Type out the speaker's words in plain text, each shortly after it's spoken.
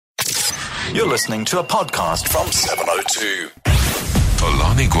You're listening to a podcast from 702.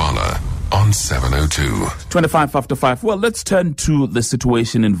 Xolani Gwala on 702. 25 after 5. Well, let's turn to the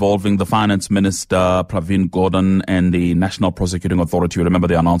situation involving the Finance Minister, Pravin Gordhan, and the National Prosecuting Authority. You remember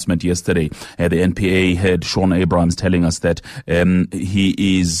the announcement yesterday. The NPA Head Shaun Abrahams telling us that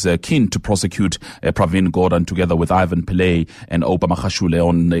he is keen to prosecute Pravin Gordhan together with Ivan Pillay and Opa Magashule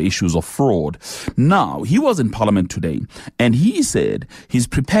on the issues of fraud. Now, he was in Parliament today, and he said he's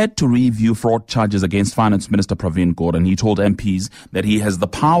prepared to review fraud charges against Finance Minister Pravin Gordhan. He told MPs that he has the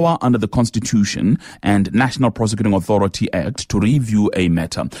power under the Constitution and National Prosecuting Authority Act to review a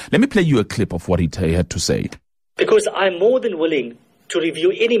matter. Let me play you a clip of what he had to say. Because I'm more than willing to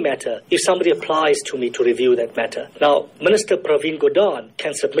review any matter if somebody applies to me to review that matter. Now, Minister Pravin Gordhan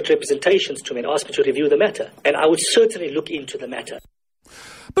can submit representations to me and ask me to review the matter, and I would certainly look into the matter.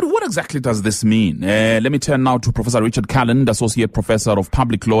 But what exactly does this mean? Let me turn now to Professor Richard Calland, Associate Professor of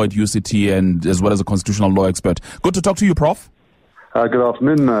Public Law at UCT and as well as a constitutional law expert. Good to talk to you, Prof. Good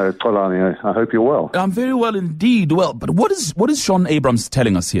afternoon, Xolani. I hope you're well. I'm very well indeed. Well, but what is Shaun Abrahams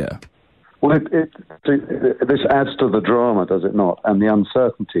telling us here? Well, this adds to the drama, does it not, and the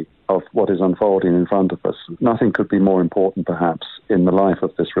uncertainty of what is unfolding in front of us. Nothing could be more important, perhaps, in the life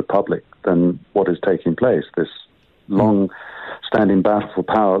of this republic than what is taking place, this long-standing battle for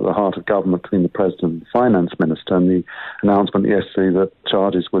power at the heart of government between the President and the Finance Minister, and the announcement yesterday that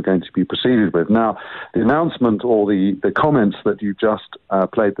charges were going to be proceeded with. Now, the announcement or the comments that you just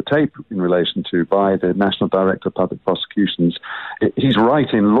played the tape in relation to by the National Director of Public Prosecutions, he's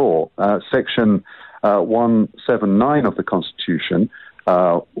right in law. Section 179 of the Constitution,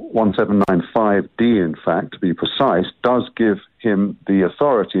 1795D, in fact, to be precise, does give him the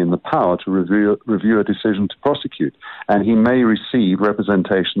authority and the power to review a decision to prosecute. And he may receive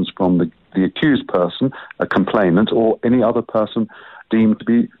representations from the accused person, a complainant, or any other person deemed to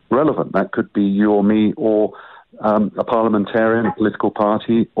be relevant. That could be you or me or a parliamentarian, a political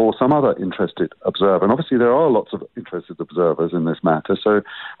party, or some other interested observer. And obviously there are lots of interested observers in this matter, so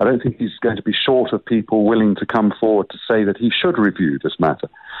I don't think he's going to be short of people willing to come forward to say that he should review this matter.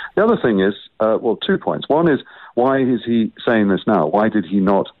 The other thing is, 2 points. One is, why is he saying this now? Why did he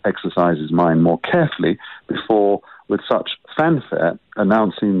not exercise his mind more carefully before, with such fanfare,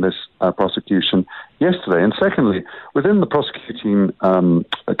 announcing this prosecution yesterday? And secondly, within the prosecuting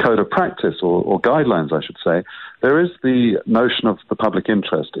code of practice, or guidelines, I should say, there is the notion of the public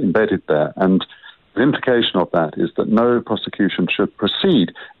interest embedded there, and the implication of that is that no prosecution should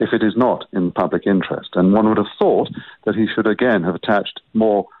proceed if it is not in the public interest. And one would have thought that he should again have attached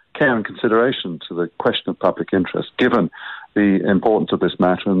more care and consideration to the question of public interest, given the importance of this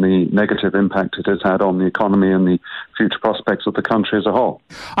matter and the negative impact it has had on the economy and the future prospects of the country as a whole.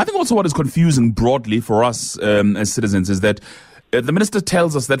 I think also what is confusing broadly for us as citizens is that the minister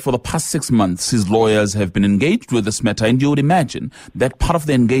tells us that for the past 6 months, his lawyers have been engaged with this matter, and you would imagine that part of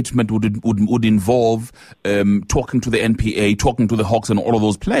the engagement would involve talking to the NPA, talking to the Hawks and all of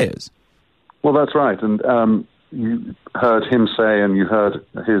those players. Well, that's right. And you heard him say, and you heard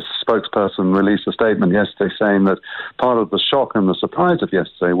his spokesperson release a statement yesterday saying that part of the shock and the surprise of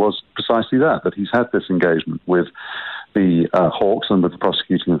yesterday was precisely that he's had this engagement with the Hawks and with the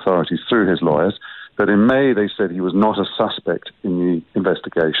prosecuting authorities through his lawyers. That in May they said he was not a suspect in the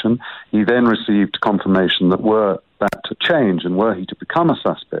investigation. He then received confirmation that were that to change and were he to become a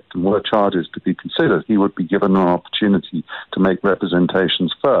suspect and were charges to be considered, he would be given an opportunity to make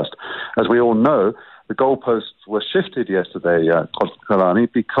representations first. As we all know, the goalposts were shifted yesterday,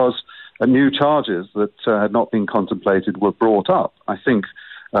 Xolani, because new charges that had not been contemplated were brought up. I think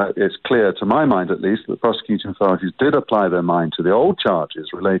it's clear, to my mind at least, that prosecuting authorities did apply their mind to the old charges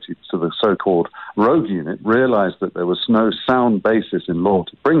related to the so-called rogue unit, realised that there was no sound basis in law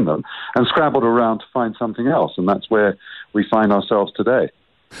to bring them, and scrabbled around to find something else. And that's where we find ourselves today.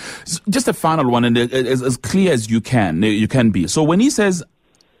 Just a final one, and as clear as you can be. So when he says,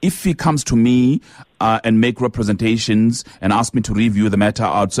 if he comes to me and make representations and ask me to review the matter,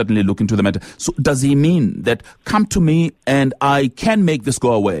 I'll certainly look into the matter. So does he mean that come to me and I can make this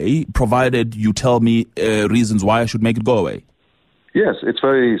go away, provided you tell me reasons why I should make it go away? Yes, it's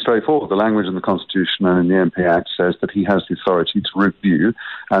very straightforward. The language in the Constitution and in the NPA Act says that he has the authority to review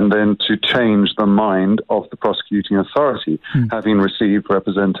and then to change the mind of the prosecuting authority, having received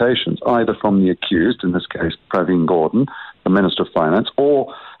representations, either from the accused, in this case Pravin Gordhan, the Minister of Finance,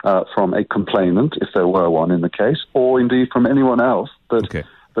 or from a complainant, if there were one in the case, or indeed from anyone else that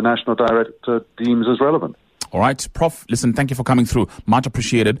the National Director deems as relevant. All right, Prof, listen, thank you for coming through. Much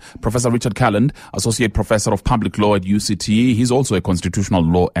appreciated. Professor Richard Calland, Associate Professor of Public Law at UCT. He's also a constitutional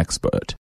law expert.